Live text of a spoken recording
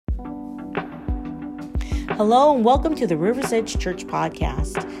Hello and welcome to the Rivers Edge Church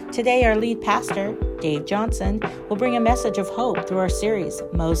podcast. Today our lead pastor, Dave Johnson, will bring a message of hope through our series,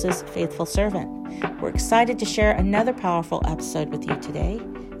 Moses, Faithful Servant. We're excited to share another powerful episode with you today.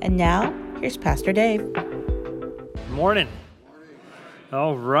 And now, here's Pastor Dave. Morning.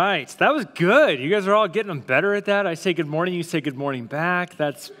 All right. That was good. You guys are all getting better at that. I say good morning, you say good morning back.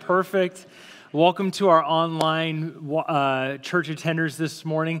 That's perfect. Welcome to our online church attenders this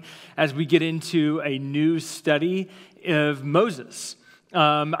morning as we get into a new study of Moses.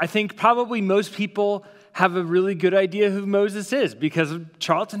 I think probably most people have a really good idea who Moses is because of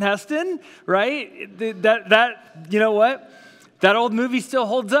Charlton Heston, right? That you know what? That old movie still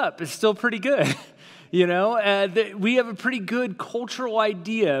holds up. It's still pretty good. You know, we have a pretty good cultural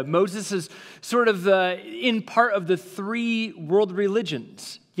idea. Moses is sort of in part of the three world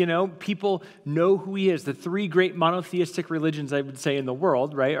religions. You know, people know who he is. The three great monotheistic religions, I would say, in the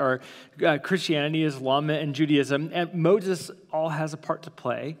world, right, are Christianity, Islam, and Judaism. And Moses all has a part to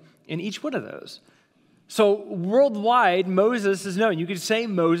play in each one of those. So worldwide, Moses is known. You could say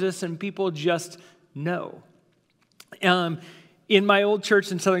Moses, and people just know. In my old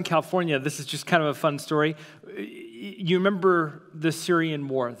church in Southern California, this is just kind of a fun story. You remember the Syrian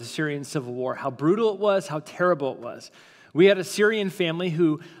war, the Syrian civil war, how brutal it was, how terrible it was. We had a Syrian family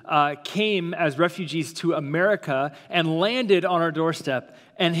who came as refugees to America and landed on our doorstep,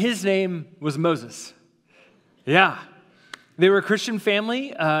 and his name was Moses. Yeah. They were a Christian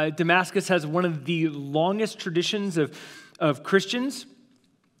family. Damascus has one of the longest traditions of Christians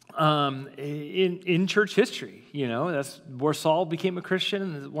in church history. You know, that's where Saul became a Christian,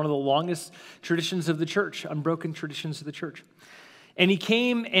 and one of the longest traditions of the church, unbroken traditions of the church. And he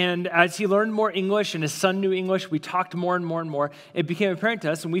came, and as he learned more English and his son knew English, we talked more and more and more. It became apparent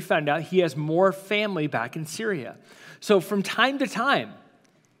to us, and we found out he has more family back in Syria. So from time to time,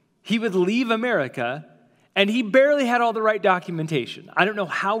 he would leave America, and he barely had all the right documentation. I don't know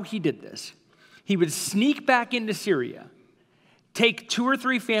how he did this. He would sneak back into Syria, take 2 or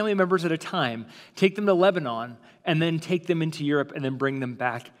 3 family members at a time, take them to Lebanon, and then take them into Europe, and then bring them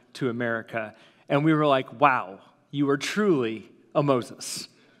back to America. And we were like, wow, you are truly a Moses.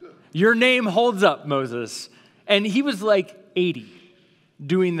 Your name holds up, Moses. And he was like 80,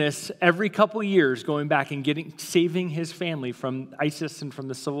 doing this every couple years, going back and saving his family from ISIS and from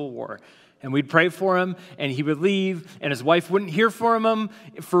the Civil War. And we'd pray for him, and he would leave, and his wife wouldn't hear from him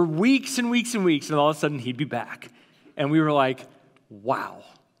for weeks and weeks and weeks, and all of a sudden he'd be back. And we were like, wow,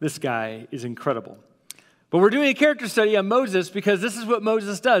 this guy is incredible. But we're doing a character study on Moses because this is what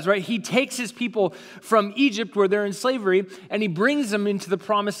Moses does, right? He takes his people from Egypt where they're in slavery and he brings them into the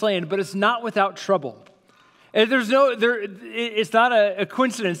promised land, but it's not without trouble. And it's not a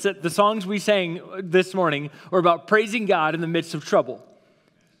coincidence that the songs we sang this morning are about praising God in the midst of trouble,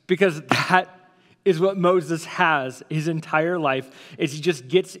 because that is what Moses has his entire life, is he just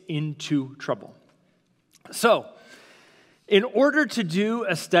gets into trouble. So, in order to do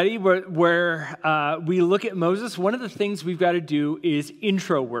a study where we look at Moses, one of the things we've got to do is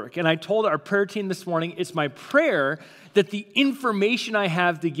intro work. And I told our prayer team this morning, it's my prayer that the information I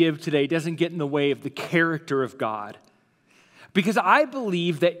have to give today doesn't get in the way of the character of God. Because I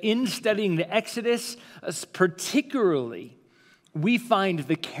believe that in studying the Exodus, particularly, we find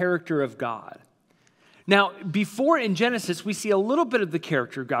the character of God. Now, before in Genesis, we see a little bit of the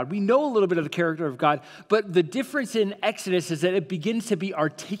character of God. We know a little bit of the character of God, but the difference in Exodus is that it begins to be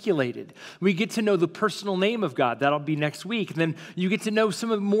articulated. We get to know the personal name of God. That'll be next week. And then you get to know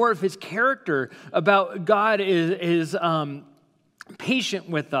more of his character about God is patient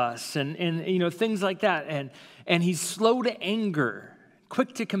with us and you know, things like that. And he's slow to anger,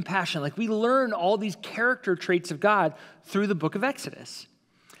 quick to compassion. Like, we learn all these character traits of God through the book of Exodus.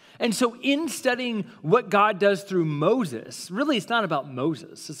 And so in studying what God does through Moses, really it's not about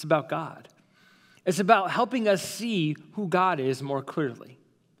Moses, it's about God. It's about helping us see who God is more clearly.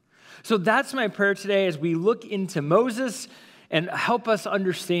 So that's my prayer today as we look into Moses and help us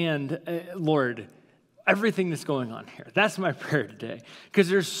understand, Lord, everything that's going on here. That's my prayer today, because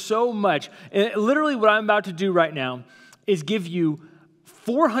there's so much. And literally what I'm about to do right now is give you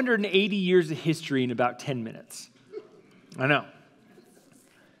 480 years of history in about 10 minutes. I know.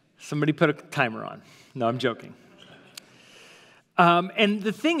 Somebody put a timer on. No, I'm joking. And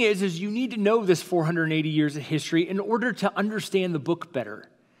the thing is you need to know this 480 years of history in order to understand the book better,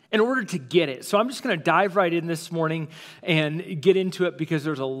 in order to get it. So I'm just going to dive right in this morning and get into it because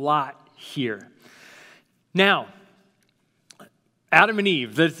there's a lot here. Now, Adam and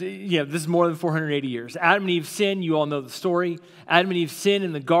Eve, this is more than 480 years. Adam and Eve sin, you all know the story. Adam and Eve sin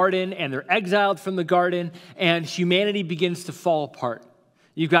in the garden, and they're exiled from the garden, and humanity begins to fall apart.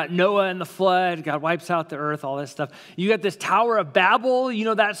 You've got Noah and the flood. God wipes out the earth, all this stuff. You got this Tower of Babel. You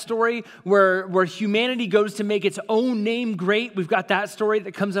know that story where humanity goes to make its own name great. We've got that story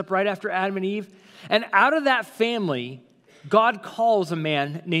that comes up right after Adam and Eve. And out of that family, God calls a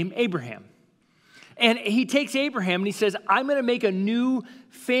man named Abraham. And he takes Abraham and he says, I'm going to make a new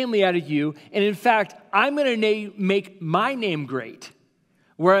family out of you. And in fact, I'm going to make my name great.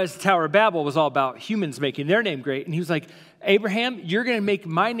 Whereas the Tower of Babel was all about humans making their name great. And he was like, Abraham, you're going to make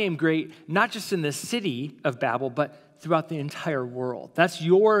my name great, not just in the city of Babel, but throughout the entire world. That's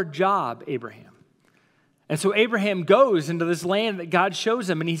your job, Abraham. And so Abraham goes into this land that God shows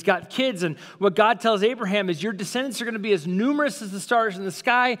him, and he's got kids. And what God tells Abraham is your descendants are going to be as numerous as the stars in the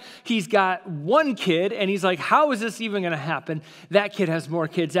sky. He's got one kid, and he's like, how is this even going to happen? That kid has more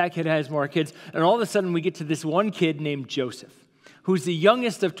kids. That kid has more kids. And all of a sudden, we get to this one kid named Joseph, who's the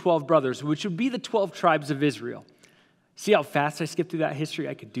youngest of 12 brothers, which would be the 12 tribes of Israel. See how fast I skipped through that history?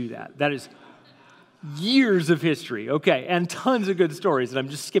 I could do that. That is years of history, okay, and tons of good stories that I'm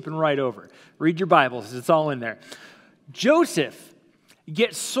just skipping right over. Read your Bibles, it's all in there. Joseph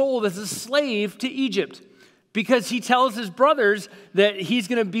gets sold as a slave to Egypt because he tells his brothers that he's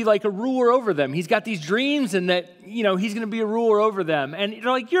going to be like a ruler over them. He's got these dreams and that, he's going to be a ruler over them. And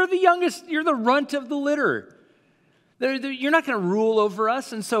they're like, you're the youngest, you're the runt of the litter. You're not going to rule over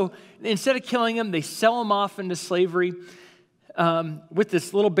us. And so instead of killing him, they sell him off into slavery with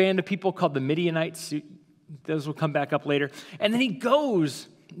this little band of people called the Midianites. Those will come back up later. And then he goes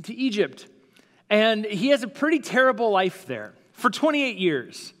to Egypt. And he has a pretty terrible life there. For 28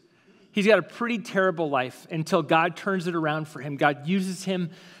 years, he's got a pretty terrible life until God turns it around for him. God uses him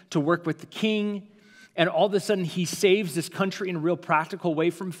to work with the king. And all of a sudden, he saves this country in a real practical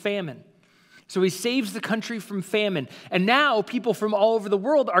way from famine. So he saves the country from famine. And now people from all over the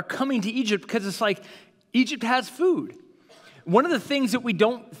world are coming to Egypt because it's like Egypt has food. One of the things that we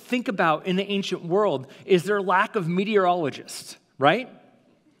don't think about in the ancient world is their lack of meteorologists, right?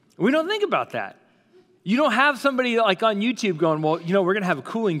 We don't think about that. You don't have somebody like on YouTube going, well, we're going to have a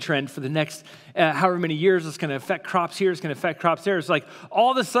cooling trend for the next however many years. It's going to affect crops here. It's going to affect crops there. It's like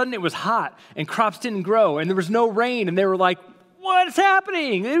all of a sudden it was hot and crops didn't grow and there was no rain. And they were like, what's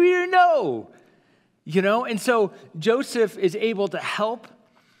happening? We didn't know. And so Joseph is able to help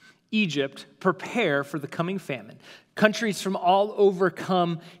Egypt prepare for the coming famine. Countries from all over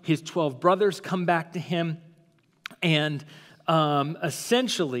come. His 12 brothers come back to him. And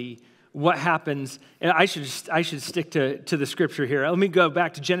essentially what happens, and I should stick to the scripture here. Let me go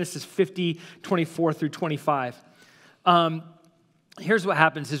back to Genesis 50, 24 through 25. Here's what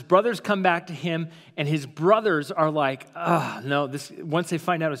happens. His brothers come back to him, and his brothers are like, oh, no. Once they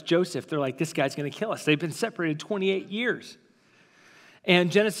find out it's Joseph, they're like, this guy's going to kill us. They've been separated 28 years.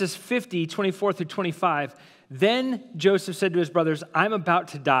 And Genesis 50, 24 through 25, then Joseph said to his brothers, I'm about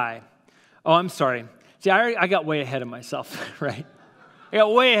to die. Oh, I'm sorry. See, I got way ahead of myself, right? I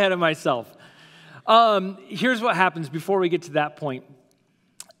got way ahead of myself. Here's what happens before we get to that point.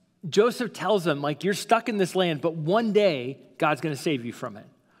 Joseph tells them, you're stuck in this land, but one day God's going to save you from it.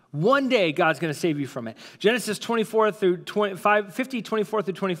 One day God's going to save you from it. Genesis 24 through 25, 50, 24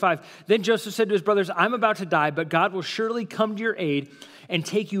 through 25. Then Joseph said to his brothers, I'm about to die, but God will surely come to your aid and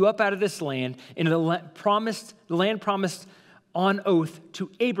take you up out of this land into the land promised on oath to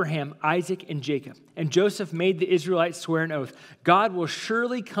Abraham, Isaac, and Jacob. And Joseph made the Israelites swear an oath. God will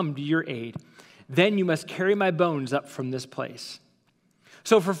surely come to your aid. Then you must carry my bones up from this place.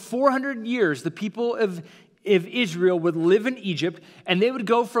 So for 400 years, the people of Israel would live in Egypt, and they would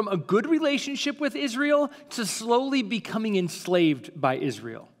go from a good relationship with Israel to slowly becoming enslaved by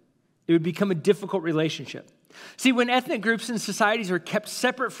Israel. It would become a difficult relationship. See, when ethnic groups and societies are kept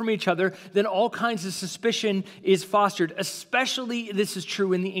separate from each other, then all kinds of suspicion is fostered. Especially, this is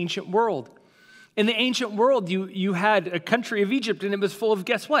true in the ancient world. In the ancient world, you had a country of Egypt, and it was full of,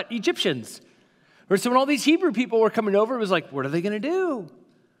 guess what? Egyptians. So when all these Hebrew people were coming over, it was like, what are they going to do?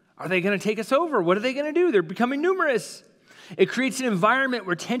 Are they going to take us over? What are they going to do? They're becoming numerous. It creates an environment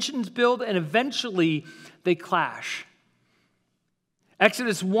where tensions build, and eventually they clash.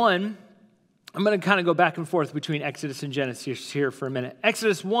 Exodus 1, I'm going to kind of go back and forth between Exodus and Genesis here for a minute.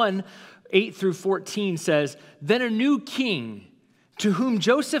 Exodus 1, 8 through 14 says, Then a new king, to whom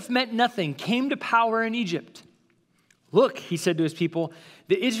Joseph meant nothing, came to power in Egypt. Look, he said to his people,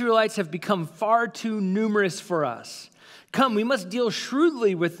 the Israelites have become far too numerous for us. Come, we must deal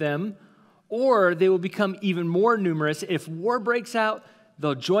shrewdly with them, or they will become even more numerous. If war breaks out,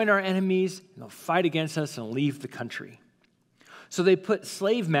 they'll join our enemies, and they'll fight against us and leave the country. So they put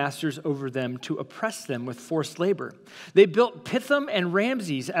slave masters over them to oppress them with forced labor. They built Pithom and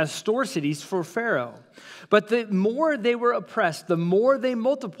Ramses as store cities for Pharaoh. But the more they were oppressed, the more they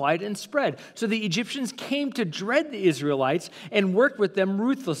multiplied and spread. So the Egyptians came to dread the Israelites and worked with them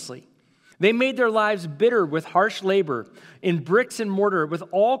ruthlessly. They made their lives bitter with harsh labor, in bricks and mortar, with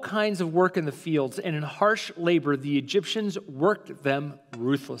all kinds of work in the fields. And in harsh labor, the Egyptians worked them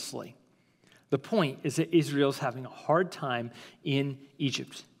ruthlessly. The point is that Israel's having a hard time in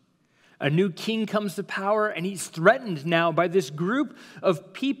Egypt. A new king comes to power, and he's threatened now by this group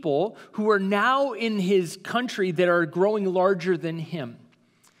of people who are now in his country that are growing larger than him.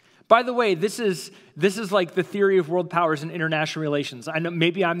 By the way, this is like the theory of world powers and international relations. I know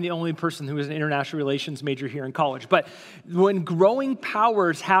maybe I'm the only person who is an international relations major here in college, but when growing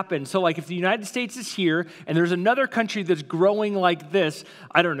powers happen, so like if the United States is here and there's another country that's growing like this,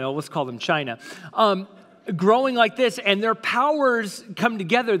 I don't know, let's call them China, growing like this, and their powers come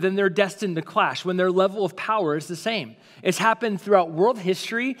together, then they're destined to clash when their level of power is the same. It's happened throughout world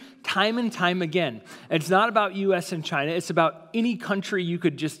history time and time again. It's not about U.S. and China. It's about any country. You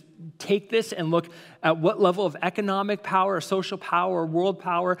could just take this and look at what level of economic power, social power, world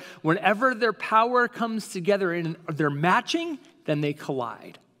power. Whenever their power comes together and they're matching, then they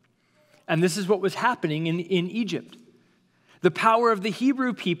collide. And this is what was happening in Egypt. The power of the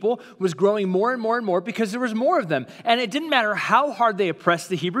Hebrew people was growing more and more and more because there was more of them. And it didn't matter how hard they oppressed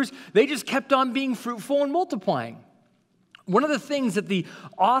the Hebrews, they just kept on being fruitful and multiplying. One of the things that the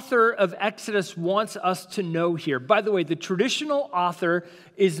author of Exodus wants us to know here, by the way, the traditional author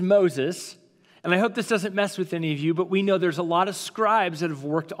is Moses, and I hope this doesn't mess with any of you, but we know there's a lot of scribes that have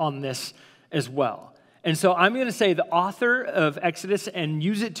worked on this as well. And so I'm going to say the author of Exodus and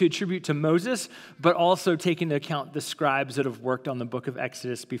use it to attribute to Moses, but also take into account the scribes that have worked on the book of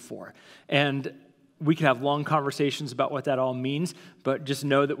Exodus before. And we could have long conversations about what that all means, but just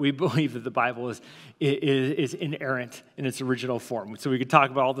know that we believe that the Bible is inerrant in its original form. So we could talk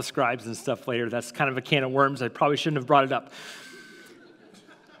about all the scribes and stuff later. That's kind of a can of worms. I probably shouldn't have brought it up.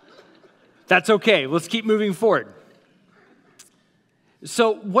 That's okay. Let's keep moving forward.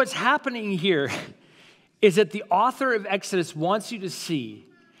 So what's happening here is that the author of Exodus wants you to see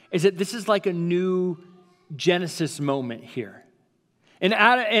is that this is like a new Genesis moment here. In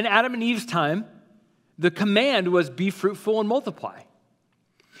Adam and Eve's time, the command was be fruitful and multiply.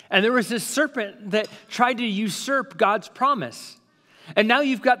 And there was this serpent that tried to usurp God's promise. And now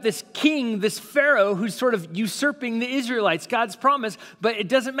you've got this king, this Pharaoh, who's sort of usurping the Israelites, God's promise, but it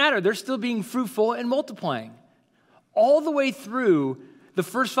doesn't matter. They're still being fruitful and multiplying. All the way through the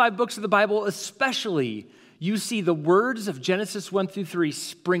first 5 books of the Bible, especially, you see the words of Genesis 1 through 3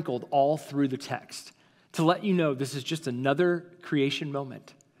 sprinkled all through the text to let you know this is just another creation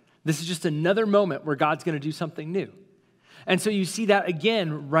moment. This is just another moment where God's going to do something new. And so you see that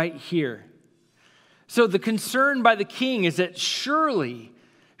again right here. So the concern by the king is that surely,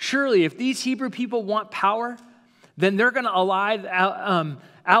 if these Hebrew people want power, then they're going to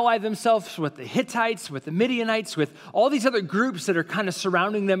ally themselves with the Hittites, with the Midianites, with all these other groups that are kind of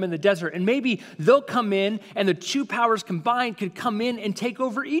surrounding them in the desert. And maybe they'll come in and the two powers combined could come in and take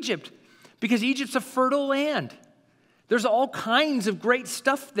over Egypt because Egypt's a fertile land. There's all kinds of great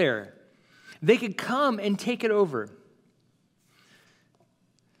stuff there. They could come and take it over.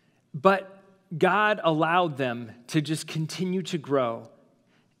 But God allowed them to just continue to grow,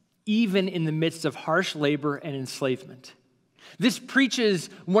 even in the midst of harsh labor and enslavement. This preaches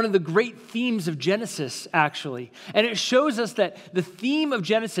one of the great themes of Genesis, actually. And it shows us that the theme of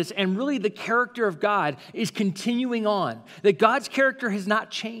Genesis and really the character of God is continuing on. That God's character has not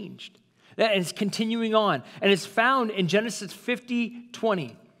changed. That it's continuing on. And it's found in Genesis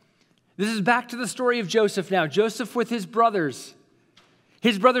 50:20. This is back to the story of Joseph now. Joseph with his brothers.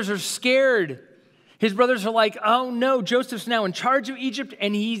 His brothers are scared. His brothers are like, oh no, Joseph's now in charge of Egypt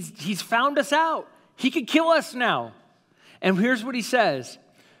and he's found us out. He could kill us now. And here's what he says.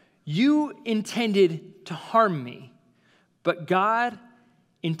 You intended to harm me, but God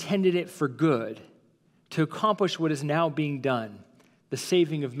intended it for good to accomplish what is now being done, the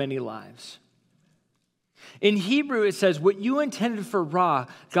saving of many lives. In Hebrew, it says, what you intended for Ra,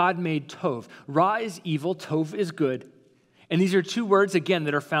 God made Tov. Ra is evil, Tov is good. And these are two words, again,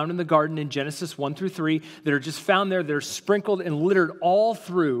 that are found in the garden in Genesis 1 through 3 that are just found there. They're sprinkled and littered all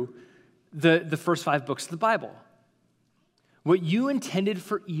through the first 5 books of the Bible. What you intended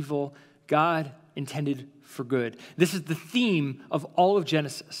for evil, God intended for good. This is the theme of all of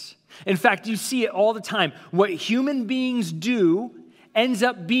Genesis. In fact, you see it all the time. What human beings do ends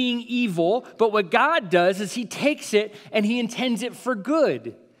up being evil, but what God does is he takes it and he intends it for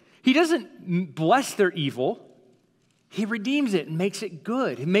good. He doesn't bless their evil. he redeems it and makes it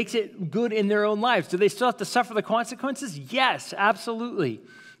good. He makes it good in their own lives. Do they still have to suffer the consequences? Yes, absolutely.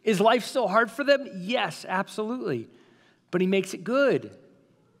 Is life still hard for them? Yes, absolutely. But he makes it good.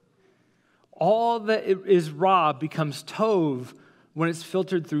 All that is raw becomes tov when it's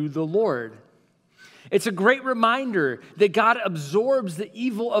filtered through the Lord. It's a great reminder that God absorbs the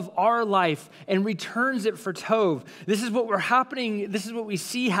evil of our life and returns it for tov. This is what we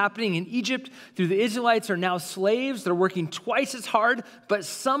see happening in Egypt. Through the Israelites are now slaves. They're working twice as hard, but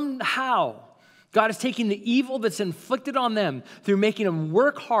somehow God is taking the evil that's inflicted on them through making them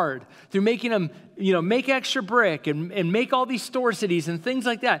work hard, through making them, make extra brick and make all these store cities and things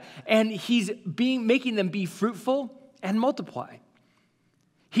like that. And he's making them be fruitful and multiply.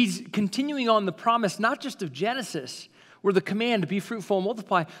 He's continuing on the promise, not just of Genesis, where the command to be fruitful and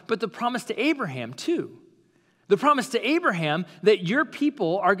multiply, but the promise to Abraham too. The promise to Abraham that your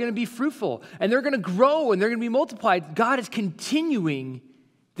people are going to be fruitful and they're going to grow and they're going to be multiplied. God is continuing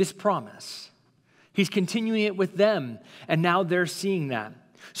this promise. He's continuing it with them, and now they're seeing that.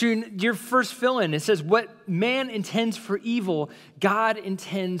 So your first fill-in, it says, what man intends for evil, God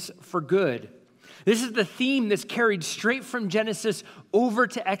intends for good. This is the theme that's carried straight from Genesis over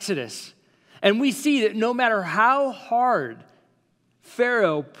to Exodus. And we see that no matter how hard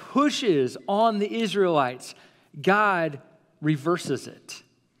Pharaoh pushes on the Israelites, God reverses it.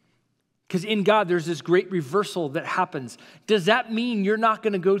 Because in God, there's this great reversal that happens. Does that mean you're not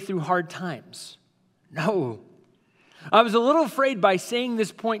going to go through hard times? No. I was a little afraid by saying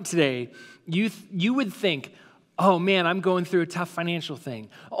this point today, you would think, oh man, I'm going through a tough financial thing.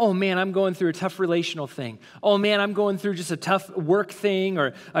 Oh man, I'm going through a tough relational thing. Oh man, I'm going through just a tough work thing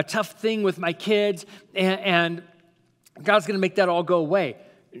or a tough thing with my kids, and God's going to make that all go away.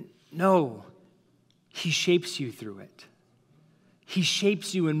 No, he shapes you through it. He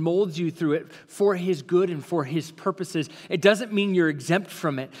shapes you and molds you through it for his good and for his purposes. It doesn't mean you're exempt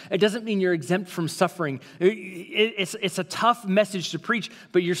from it. It doesn't mean you're exempt from suffering. It's a tough message to preach,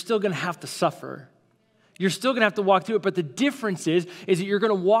 but you're still going to have to suffer. You're still going to have to walk through it, but the difference is that you're going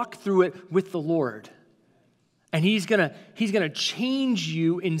to walk through it with the Lord. And he's going to change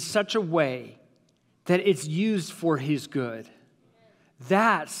you in such a way that it's used for his good.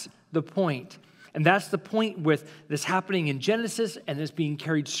 That's the point. And that's the point with this happening in Genesis and this being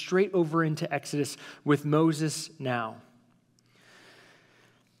carried straight over into Exodus with Moses now.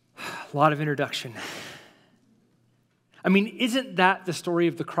 A lot of introduction. I mean, isn't that the story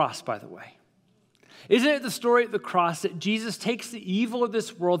of the cross, by the way? Isn't it the story of the cross that Jesus takes the evil of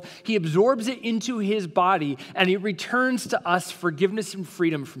this world, he absorbs it into his body, and he returns to us forgiveness and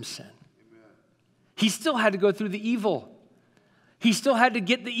freedom from sin? Amen. He still had to go through the evil. He still had to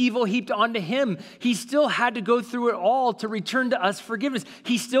get the evil heaped onto him. He still had to go through it all to return to us forgiveness.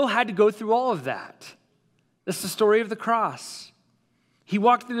 He still had to go through all of that. That's the story of the cross. He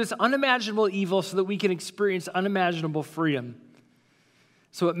walked through this unimaginable evil so that we can experience unimaginable freedom.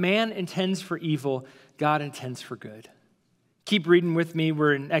 So what man intends for evil, God intends for good. Keep reading with me.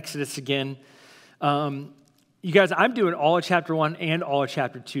 We're in Exodus again. You guys, I'm doing all of chapter 1 and all of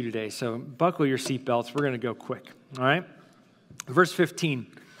chapter 2 today, so buckle your seatbelts. We're going to go quick, all right? Verse 15.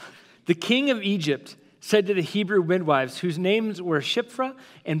 The king of Egypt said to the Hebrew midwives, whose names were Shiphrah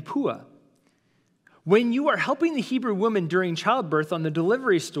and Puah, when you are helping the Hebrew woman during childbirth on the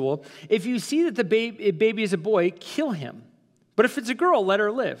delivery stool, if you see that the baby is a boy, kill him. But if it's a girl, let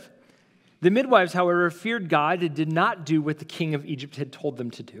her live. The midwives, however, feared God and did not do what the king of Egypt had told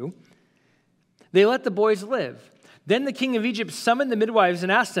them to do. They let the boys live. Then the king of Egypt summoned the midwives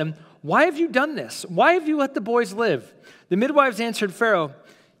and asked them, why have you done this? Why have you let the boys live? The midwives answered Pharaoh,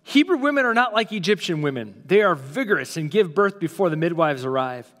 Hebrew women are not like Egyptian women. They are vigorous and give birth before the midwives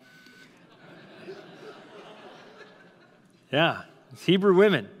arrive. Yeah, it's Hebrew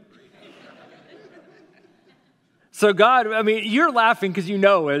women. So God, I mean, you're laughing because you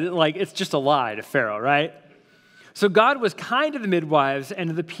know it's just a lie to Pharaoh, right? So God was kind to the midwives, and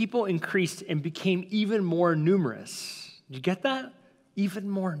the people increased and became even more numerous. Did you get that? Even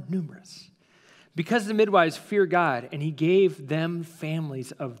more numerous. Because the midwives fear God, and he gave them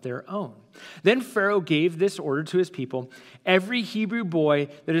families of their own. Then Pharaoh gave this order to his people, every Hebrew boy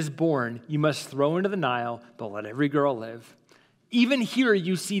that is born you must throw into the Nile, but let every girl live. Even here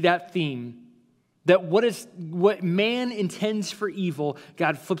you see that theme. That what man intends for evil,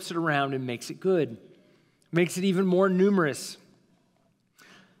 God flips it around and makes it good. Makes it even more numerous.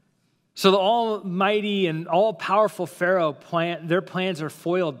 So the almighty and all-powerful Pharaoh, their plans are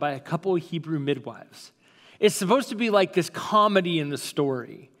foiled by a couple of Hebrew midwives. It's supposed to be like this comedy in the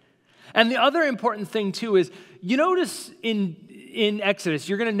story. And the other important thing, too, is you notice in Exodus,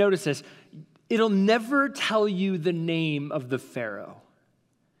 you're going to notice this, it'll never tell you the name of the Pharaoh.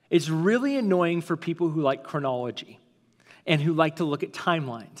 It's really annoying for people who like chronology and who like to look at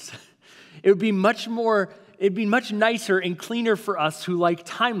timelines. It'd be much nicer and cleaner for us who like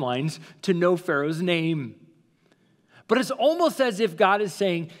timelines to know Pharaoh's name. But it's almost as if God is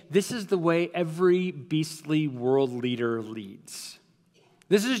saying, this is the way every beastly world leader leads.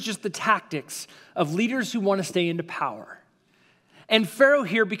 This is just the tactics of leaders who want to stay into power. And Pharaoh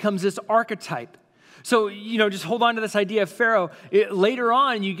here becomes this archetype. So, just hold on to this idea of Pharaoh. Later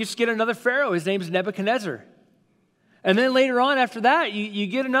on, you just get another Pharaoh. His name's Nebuchadnezzar. And then later on after that, you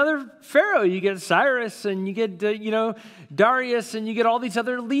get another Pharaoh. You get Cyrus and you get, Darius and you get all these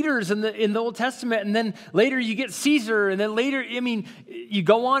other leaders in the Old Testament. And then later you get Caesar. And then later, you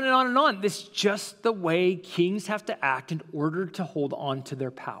go on and on and on. This is just the way kings have to act in order to hold on to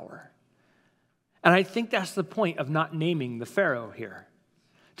their power. And I think that's the point of not naming the Pharaoh here.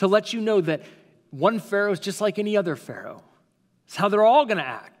 To let you know that one Pharaoh is just like any other Pharaoh. It's how they're all going to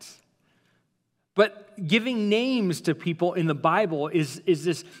act. But giving names to people in the Bible is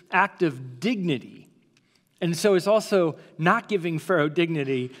this act of dignity. And so it's also not giving Pharaoh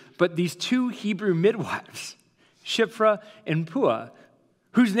dignity, but these two Hebrew midwives, Shiphrah and Puah,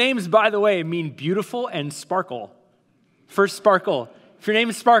 whose names, by the way, mean beautiful and sparkle. First, sparkle. If your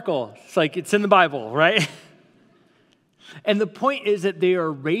name is Sparkle, it's like it's in the Bible, right? And the point is that they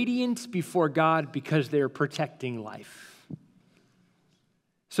are radiant before God because they are protecting life.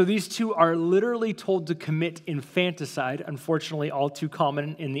 So these two are literally told to commit infanticide, unfortunately all too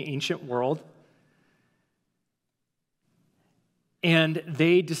common in the ancient world. And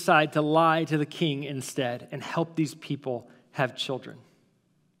they decide to lie to the king instead and help these people have children.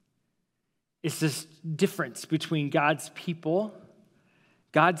 It's this difference between God's people,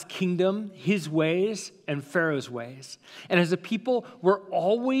 God's kingdom, his ways, and Pharaoh's ways. And as a people, we're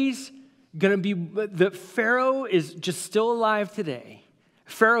always going to be, the Pharaoh is just still alive today.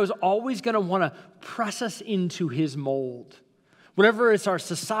 Pharaoh is always going to want to press us into his mold. Whatever it's our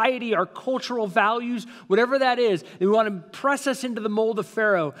society, our cultural values, whatever that is, they want to press us into the mold of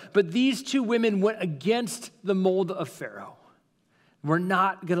Pharaoh. But these two women went against the mold of Pharaoh. We're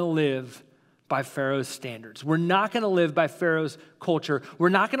not going to live by Pharaoh's standards. We're not going to live by Pharaoh's culture. We're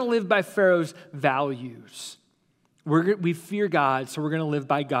not going to live by Pharaoh's values. We fear God, so we're going to live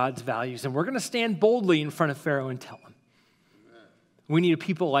by God's values. And we're going to stand boldly in front of Pharaoh and tell him. We need a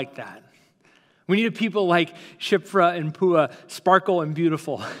people like that. We need a people like Shiphrah and Puah, sparkle and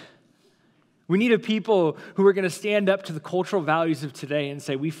beautiful. We need a people who are going to stand up to the cultural values of today and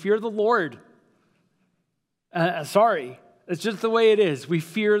say, we fear the Lord. Sorry, it's just the way it is. We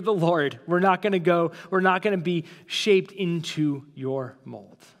fear the Lord. We're not going to be shaped into your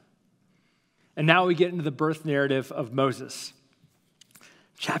mold. And now we get into the birth narrative of Moses.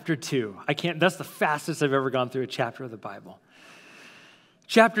 Chapter 2. That's the fastest I've ever gone through a chapter of the Bible.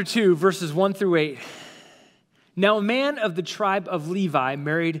 Chapter 2, verses 1 through 8. Now a man of the tribe of Levi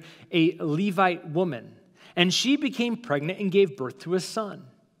married a Levite woman, and she became pregnant and gave birth to a son.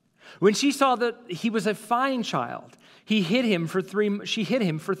 When she saw that he was a fine child, she hid him for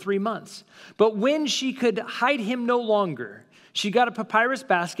 3 months. But when she could hide him no longer, she got a papyrus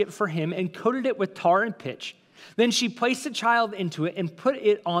basket for him and coated it with tar and pitch. Then she placed the child into it and put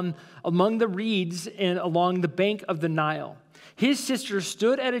it among the reeds and along the bank of the Nile. His sister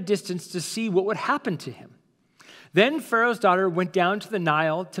stood at a distance to see what would happen to him. Then Pharaoh's daughter went down to the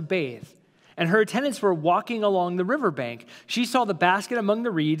Nile to bathe, and her attendants were walking along the riverbank. She saw the basket among the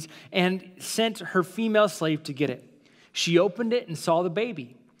reeds and sent her female slave to get it. She opened it and saw the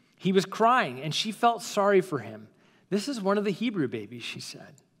baby. He was crying, and she felt sorry for him. This is one of the Hebrew babies, she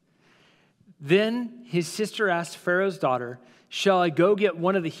said. Then his sister asked Pharaoh's daughter, shall I go get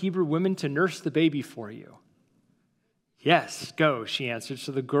one of the Hebrew women to nurse the baby for you? Yes, go, she answered.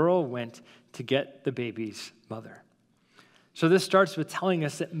 So the girl went to get the baby's mother. So this starts with telling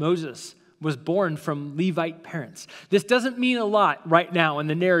us that Moses was born from Levite parents. This doesn't mean a lot right now in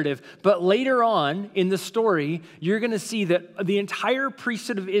the narrative, but later on in the story, you're going to see that the entire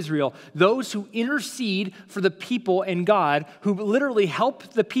priesthood of Israel, those who intercede for the people and God, who literally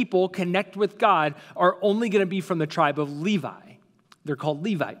help the people connect with God, are only going to be from the tribe of Levi. They're called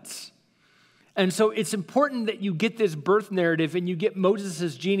Levites. And so it's important that you get this birth narrative and you get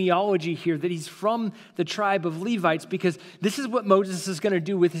Moses' genealogy here, that he's from the tribe of Levites, because this is what Moses is going to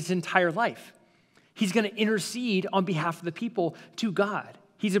do with his entire life. He's going to intercede on behalf of the people to God.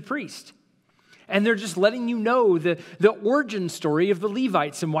 He's a priest. And they're just letting you know the origin story of the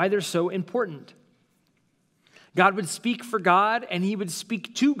Levites and why they're so important. God would speak for God and he would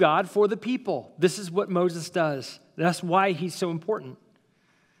speak to God for the people. This is what Moses does. That's why he's so important.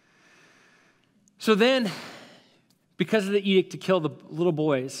 So then, because of the edict to kill the little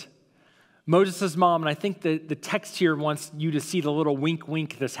boys, Moses' mom, and I think the text here wants you to see the little wink,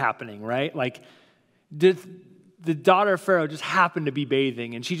 wink that's happening, right? Like, the daughter of Pharaoh just happened to be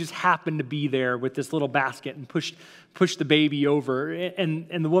bathing, and she just happened to be there with this little basket and pushed the baby over,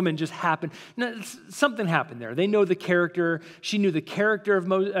 and the woman just happened. No, something happened there. They know the character. She knew the character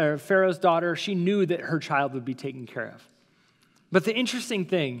of Pharaoh's daughter. She knew that her child would be taken care of. But the interesting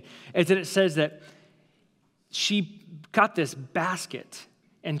thing is that it says that she got this basket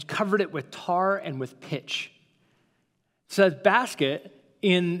and covered it with tar and with pitch. So that basket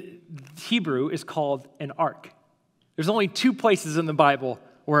in Hebrew is called an ark. There's only 2 places in the Bible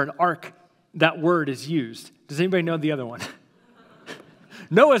where an ark, that word, is used. Does anybody know the other one?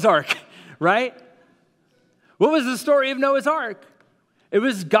 Noah's Ark, right? What was the story of Noah's Ark? It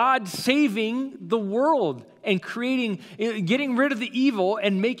was God saving the world and getting rid of the evil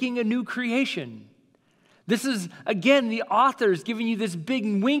and making a new creation. This is, again, the authors giving you this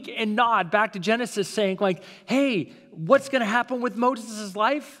big wink and nod back to Genesis saying, like, hey, what's going to happen with Moses'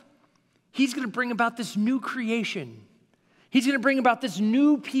 life? He's going to bring about this new creation. He's going to bring about this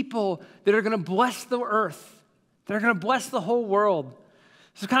new people that are going to bless the earth, that are going to bless the whole world.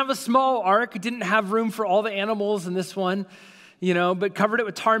 So kind of a small ark. It didn't have room for all the animals in this one, but covered it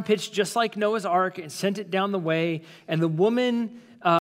with tar and pitch just like Noah's Ark and sent it down the way. And the woman